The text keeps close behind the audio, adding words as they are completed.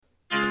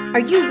Are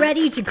you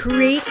ready to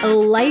create a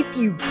life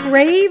you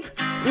crave?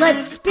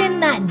 Let's spin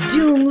that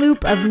doom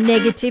loop of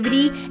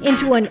negativity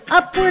into an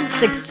upward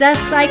success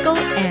cycle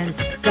and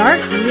start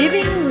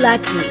living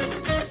lucky.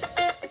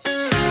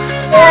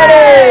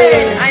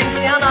 Hey! I'm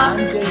Gianna. I'm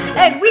Jason.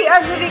 And we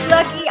are living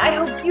lucky. I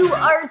hope you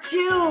are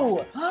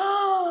too.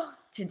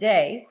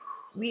 Today,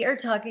 we are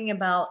talking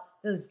about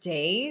those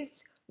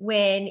days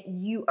when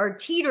you are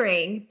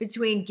teetering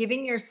between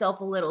giving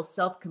yourself a little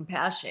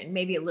self-compassion,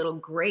 maybe a little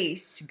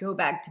grace to go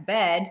back to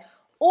bed,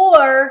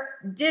 or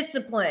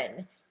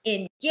discipline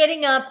in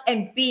getting up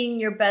and being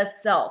your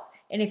best self.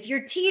 And if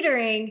you're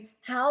teetering,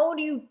 how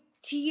do you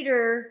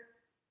teeter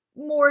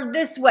more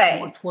this way?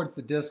 More towards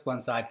the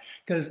discipline side.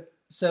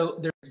 So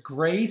there's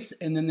grace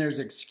and then there's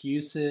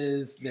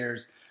excuses.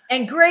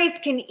 And grace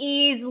can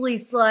easily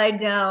slide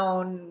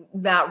down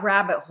that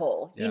rabbit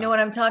hole. Yeah. You know what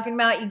I'm talking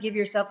about? You give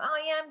yourself, oh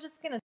yeah, I'm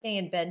just going to stay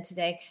in bed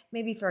today,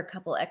 maybe for a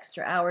couple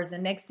extra hours.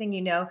 And next thing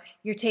you know,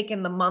 you're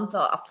taking the month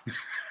off.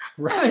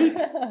 Right.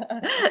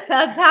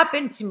 That's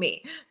happened to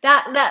me.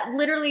 That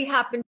literally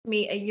happened to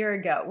me a year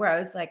ago where I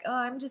was like, oh,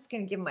 I'm just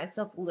going to give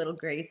myself a little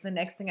grace. The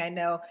next thing I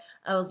know,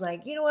 I was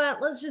like, you know what?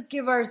 Let's just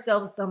give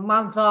ourselves the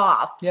month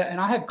off. Yeah.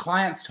 And I have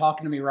clients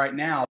talking to me right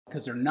now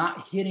because they're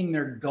not hitting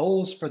their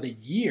goals for the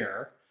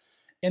year.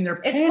 And they're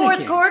panicking. It's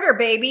fourth quarter,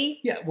 baby.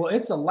 Yeah, well,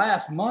 it's the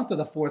last month of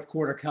the fourth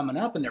quarter coming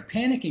up, and they're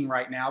panicking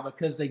right now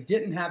because they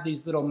didn't have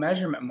these little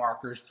measurement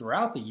markers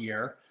throughout the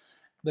year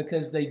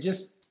because they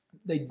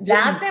didn't.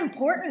 That's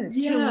important to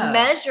Yeah.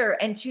 measure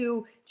and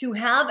to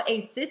have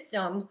a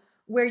system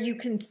where you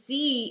can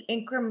see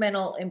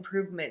incremental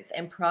improvements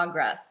and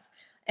progress.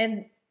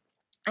 And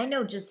I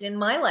know just in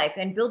my life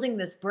and building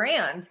this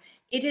brand,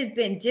 it has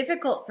been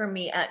difficult for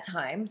me at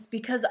times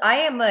because I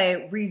am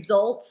a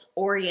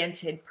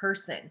results-oriented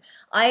person.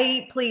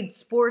 I played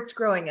sports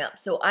growing up,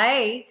 so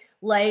I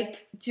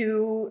like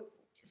to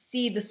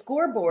see the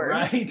scoreboard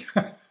Right.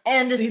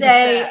 and to See the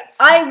say, stats.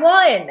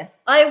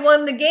 I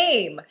won the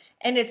game.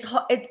 And it's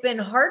been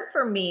hard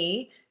for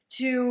me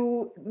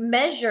to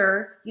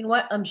measure, you know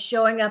what, I'm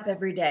showing up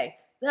every day.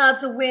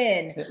 That's a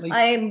win. At least-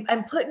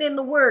 I'm putting in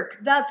the work.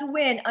 That's a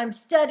win. I'm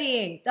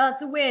studying.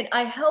 That's a win.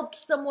 I helped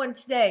someone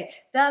today.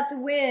 That's a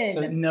win.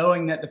 So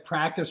knowing that the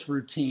practice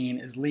routine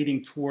is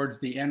leading towards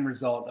the end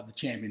result of the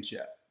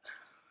championship.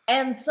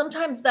 And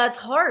sometimes that's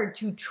hard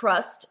to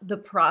trust the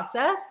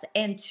process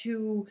and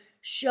to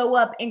show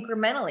up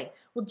incrementally.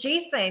 Well,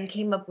 Jason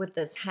came up with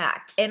this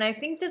hack, and I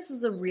think this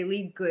is a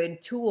really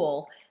good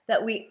tool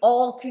that we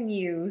all can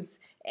use.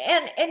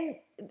 And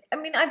I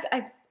mean,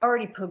 I've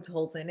already poked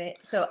holes in it,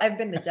 so I've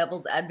been the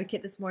devil's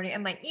advocate this morning.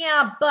 I'm like,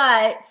 yeah,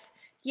 but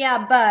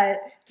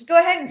go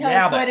ahead and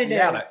tell us what it is.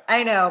 but.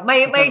 I know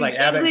my sounds like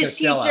Abbott English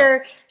Costello.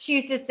 teacher, she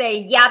used to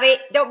say, yabbit,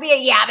 don't be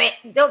a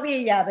yabbit, don't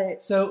be a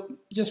yabbit. So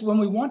just when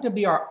we want to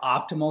be our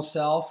optimal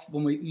self,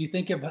 you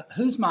think of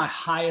who's my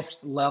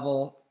highest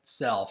level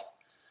self,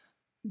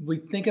 we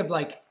think of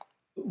like,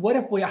 what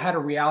if we had a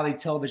reality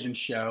television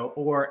show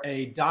or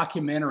a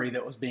documentary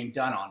that was being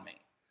done on me?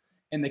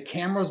 And the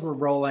cameras were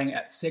rolling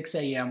at 6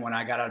 a.m. when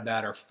I got out of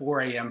bed, or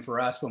 4 a.m.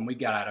 for us when we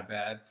got out of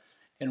bed.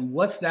 And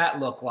what's that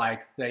look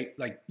like?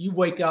 You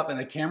wake up and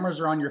the cameras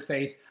are on your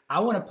face. I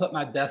want to put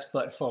my best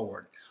foot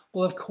forward.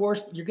 Well, of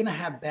course, you're going to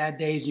have bad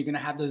days. You're going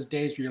to have those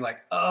days where you're like,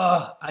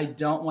 oh, I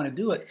don't want to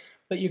do it.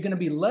 But you're going to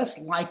be less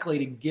likely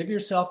to give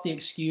yourself the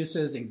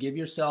excuses and give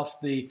yourself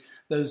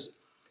those.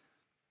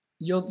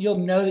 You'll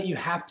know that you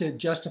have to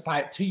justify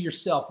it to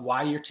yourself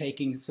why you're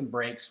taking some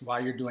breaks, why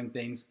you're doing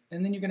things,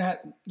 and then you're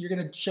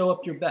gonna show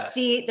up your best.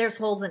 See, there's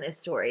holes in his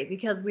story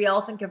because we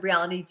all think of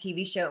reality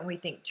TV show and we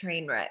think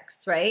train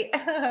wrecks, right?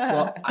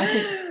 Well, I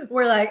think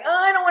we're like, oh,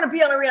 I don't want to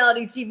be on a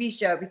reality TV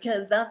show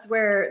because that's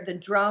where the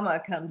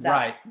drama comes out.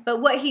 Right.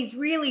 But what he's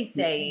really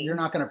saying, you're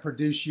not going to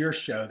produce your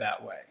show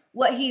that way.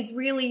 What he's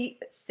really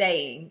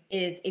saying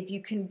is if you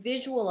can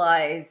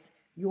visualize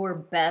your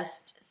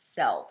best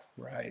self.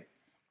 Right.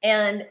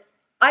 And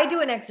I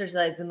do an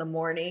exercise in the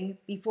morning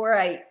before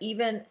I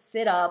even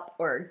sit up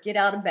or get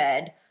out of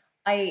bed.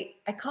 I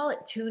call it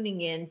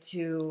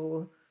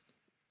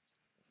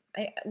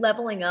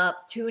leveling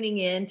up, tuning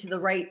in to the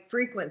right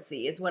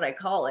frequency is what I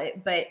call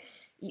it. But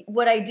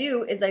what I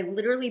do is I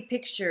literally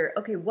picture,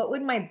 okay, what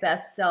would my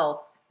best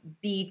self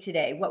be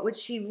today? What would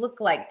she look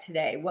like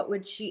today? What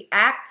would she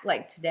act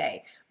like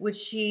today? Would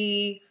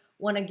she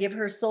want to give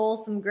her soul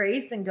some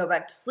grace and go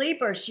back to sleep?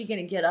 Or is she going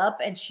to get up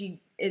and she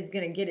is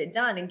going to get it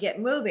done and get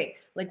moving?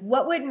 Like,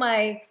 what would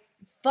my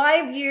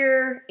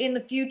 5-year in the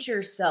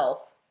future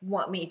self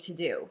want me to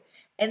do?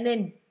 And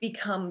then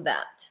become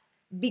that.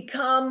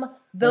 Become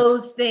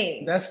those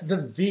things. That's the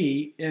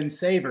V in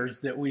Savers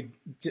that we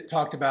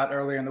talked about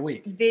earlier in the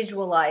week.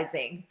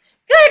 Visualizing.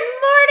 Good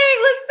morning.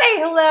 Let's say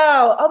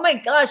hello. Oh my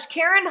gosh,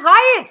 Karen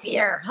Hyatt's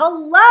here.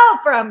 Hello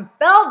from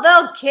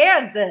Belleville,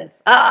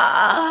 Kansas.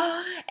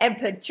 And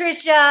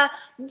Patricia,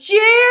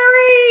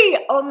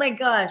 Jerry. Oh my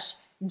gosh.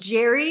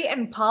 Jerry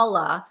and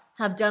Paula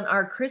have done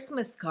our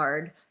Christmas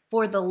card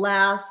for the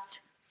last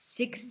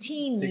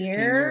 16 16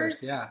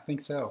 years. Yeah, I think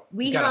so.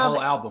 We got have a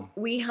whole album.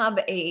 We have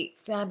a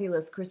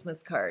fabulous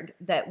Christmas card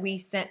that we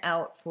sent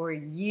out for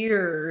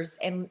years,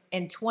 and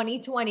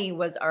 2020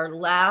 was our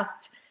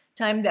last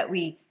time that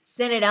we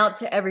sent it out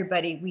to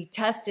everybody. We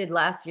tested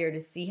last year to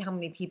see how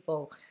many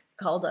people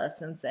called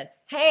us and said,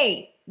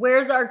 "Hey,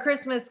 where's our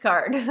Christmas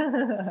card?"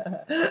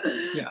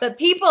 Yeah. But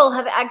people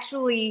have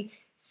actually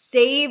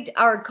saved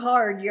our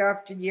card year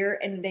after year,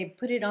 and they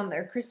put it on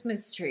their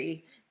Christmas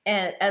tree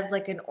as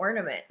like an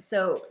ornament.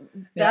 So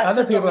Yeah, that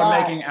other says a people are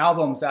lot. making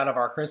albums out of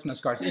our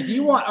Christmas cards. If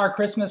you want our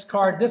Christmas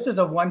card, this is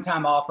a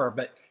one-time offer,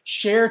 but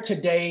share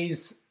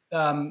today's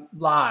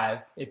live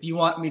if you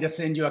want me to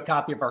send you a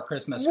copy of our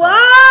Christmas card.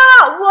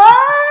 Wow!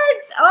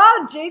 What?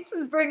 Oh,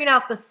 Jason's bringing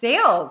out the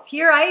sales.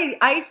 Here,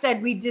 I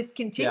said we Yeah,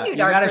 discontinued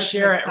you our got to Christmas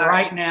share it card.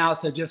 right now.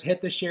 So just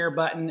hit the share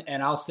button,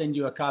 and I'll send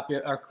you a copy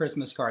of our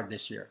Christmas card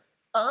this year.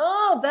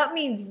 Oh, that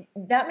means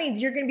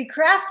you're going to be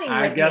crafting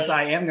I with guess me.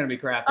 I am going to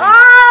be crafting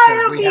Ah,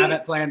 because we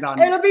haven't planned on.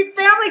 It'll be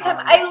family time.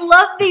 I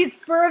love these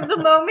spur of the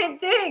moment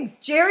things.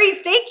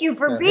 Jerry, thank you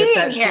for So being hit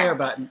that here. share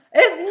button.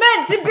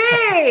 It's meant to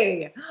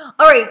be.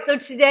 All right. So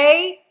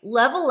today,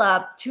 level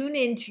up, tune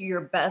into your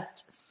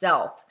best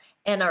self.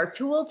 And our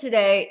tool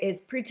today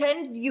is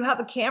pretend you have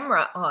a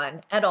camera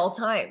on at all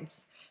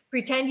times.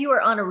 Pretend you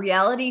are on a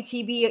reality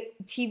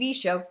TV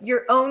show,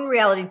 your own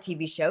reality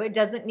TV show. It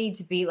doesn't need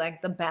to be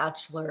like The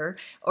Bachelor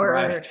or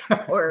Right.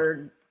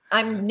 or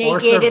I'm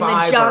naked in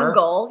the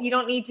jungle. You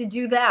don't need to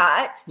do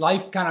that.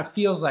 Life kind of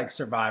feels like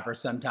Survivor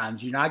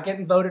sometimes. You're not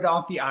getting voted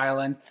off the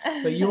island,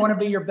 but you want to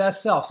be your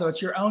best self. So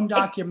it's your own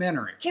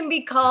documentary. It can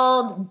be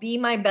called Be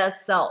My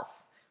Best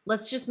Self.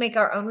 Let's just make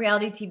our own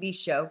reality TV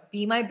show,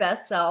 Be My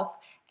Best Self,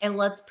 and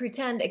let's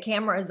pretend a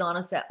camera is on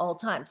us at all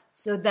times.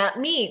 So that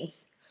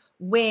means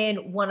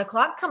when 1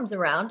 o'clock comes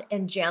around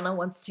and Jana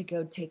wants to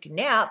go take a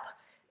nap,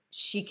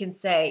 she can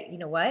say, you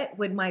know what?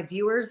 Would my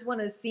viewers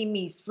want to see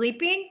me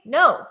sleeping?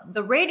 No,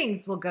 the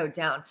ratings will go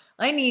down.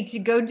 I need to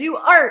go do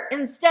art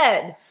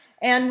instead.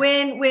 And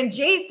when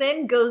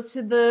Jason goes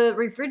to the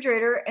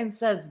refrigerator and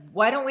says,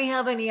 why don't we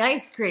have any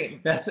ice cream?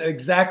 That's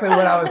exactly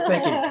what I was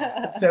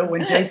thinking. So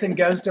when Jason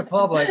goes to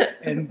Publix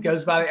and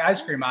goes by the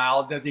ice cream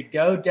aisle, does he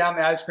go down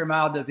the ice cream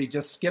aisle? Does he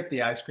just skip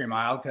the ice cream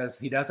aisle because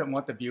he doesn't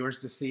want the viewers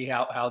to see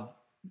how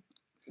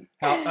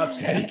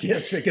upset he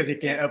gets because he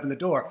can't open the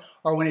door,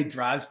 or when he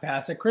drives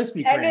past a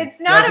Krispy Kreme? And it's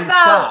not does he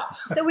about,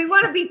 stop? so we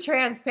want to be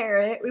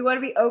transparent. We want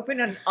to be open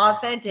and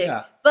authentic,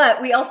 Yeah.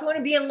 but we also want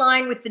to be in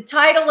line with the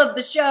title of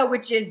the show,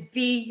 which is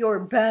Be Your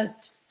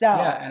Best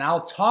Self. Yeah, and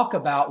I'll talk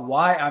about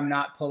why I'm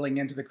not pulling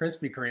into the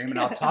Krispy Kreme, and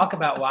I'll talk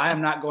about why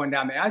I'm not going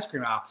down the ice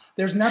cream aisle.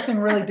 There's nothing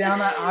really down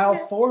that aisle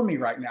for me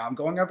right now. I'm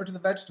going over to the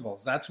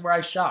vegetables. That's where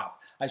I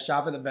shop. I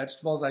shop at the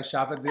vegetables. I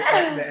shop at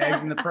the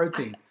eggs and the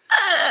protein.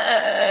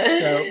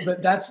 So,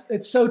 but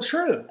it's so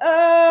true.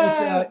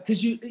 It's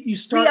because you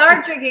start. We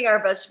are drinking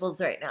our vegetables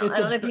right now. I it's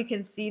don't know if you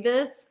can see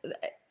this.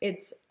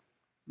 It's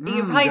you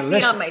can probably see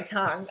it on my delicious.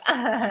 tongue.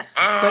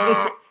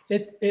 But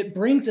it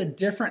brings a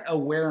different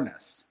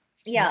awareness.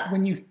 Yeah.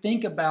 When you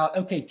think about,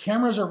 okay,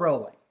 cameras are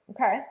rolling.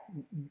 Okay.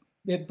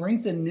 It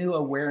brings a new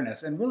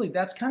awareness, and really,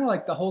 that's kind of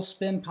like the whole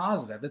spin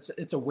positive.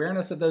 It's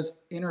awareness of those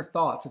inner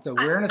thoughts. It's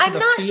awareness of the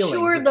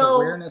feelings. It's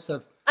awareness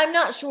of. I'm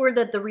not sure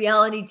that the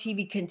reality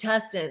TV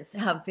contestants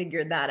have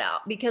figured that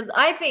out, because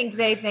I think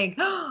they think,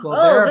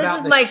 oh,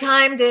 this is my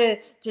time to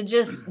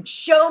just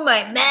show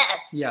my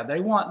mess. Yeah, they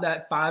want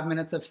that 5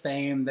 minutes of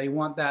fame. They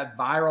want that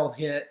viral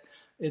hit.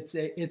 It's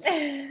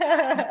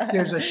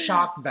there's a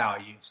shock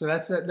value. So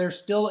they're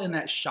still in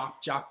that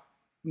shock jock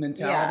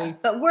mentality. Yeah,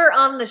 but we're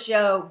on the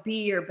show,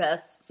 Be Your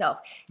Best Self.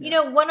 You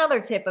know, one other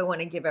tip I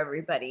want to give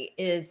everybody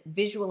is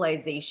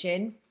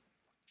visualization.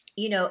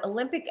 You know,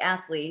 Olympic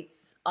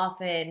athletes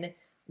often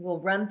will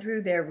run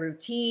through their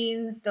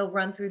routines. They'll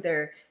run through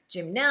their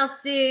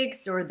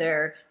gymnastics or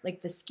their,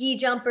 like the ski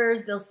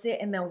jumpers. They'll sit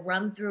and they'll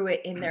run through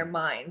it in their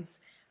minds.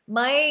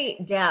 My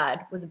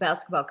dad was a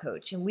basketball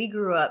coach, and we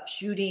grew up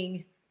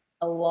shooting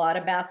a lot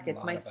of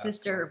baskets. My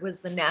sister was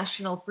the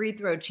national free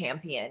throw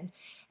champion.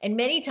 And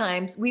many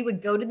times we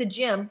would go to the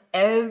gym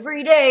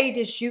every day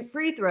to shoot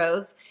free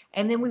throws.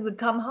 And then we would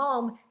come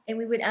home and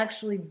we would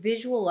actually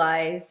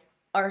visualize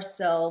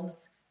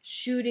ourselves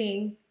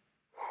shooting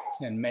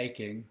and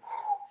making.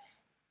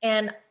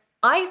 And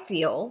I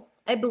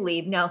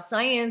believe, now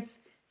science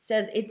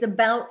says it's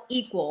about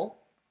equal,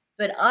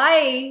 but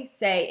I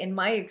say in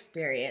my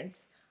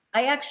experience,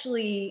 I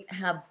actually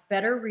have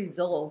better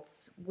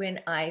results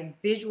when I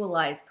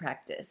visualize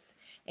practice.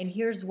 And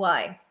here's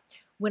why.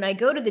 When I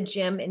go to the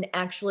gym and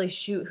actually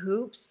shoot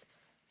hoops,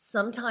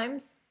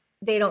 sometimes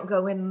they don't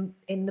go in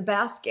the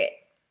basket.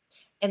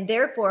 And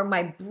therefore,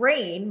 my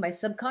brain, my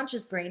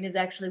subconscious brain, is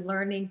actually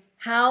learning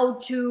how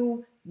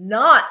to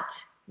not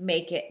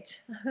make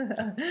it.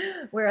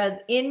 Whereas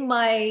in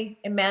my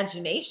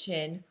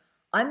imagination,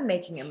 I'm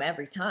making them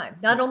every time.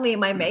 Not only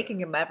am I making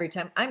them every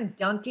time, I'm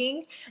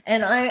dunking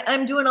and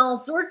I'm doing all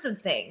sorts of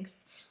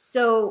things.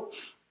 So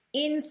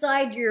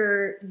inside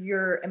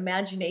your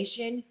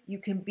imagination, you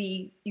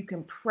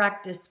can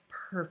practice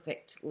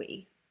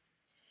perfectly.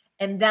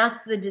 And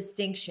that's the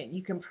distinction.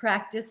 You can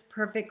practice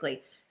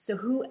perfectly. So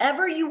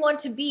whoever you want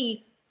to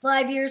be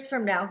 5 years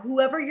from now,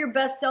 whoever your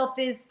best self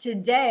is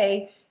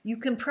today, you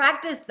can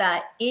practice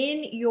that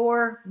in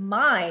your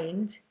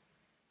mind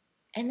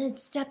and then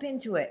step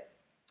into it.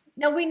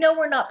 Now, we know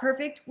we're not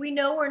perfect. We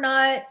know we're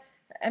not,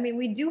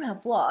 we do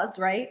have flaws,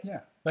 right?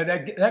 Yeah. But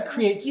that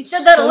creates You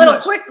said that a little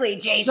quickly,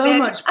 Jason. So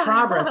much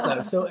progress,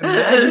 though. So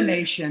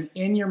imagination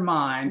in your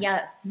mind.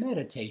 Yes.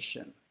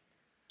 Meditation.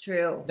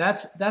 True.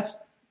 That's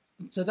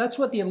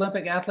what the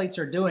Olympic athletes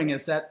are doing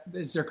is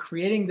they're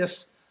creating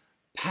this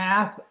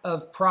path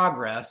of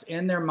progress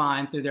in their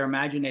mind through their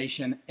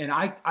imagination. And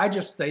I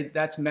just say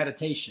that's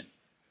meditation.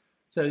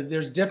 So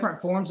there's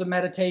different forms of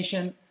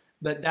meditation,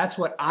 but that's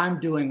what I'm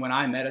doing when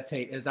I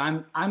meditate is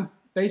I'm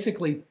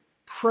basically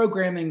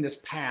programming this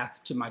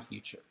path to my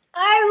future.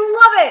 I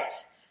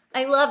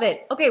love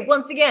it. Okay,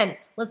 once again,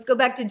 let's go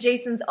back to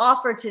Jason's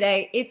offer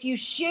today. If you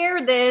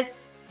share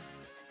this,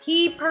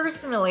 he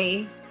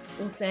personally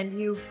will send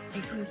you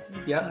a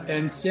Christmas card.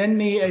 And send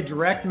me a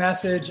direct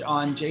message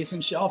on Jason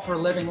Shelfer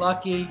Living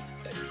Lucky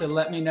to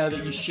let me know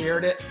that you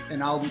shared it,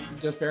 and I'll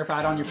just verify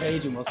it on your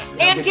page, and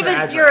and give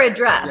us your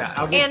address.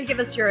 Give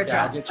us your address.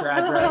 Yeah, I'll get your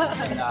address,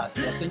 and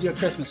we'll send you a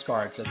Christmas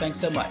card. So thanks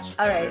so much.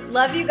 All right,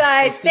 love you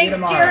guys. Thanks,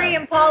 Jerry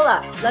and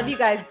Paula. Love you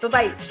guys.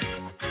 Bye-bye.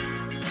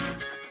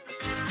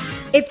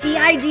 If the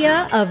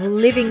idea of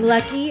living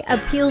lucky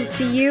appeals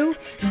to you,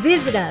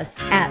 visit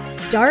us at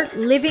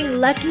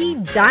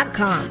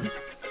startlivinglucky.com.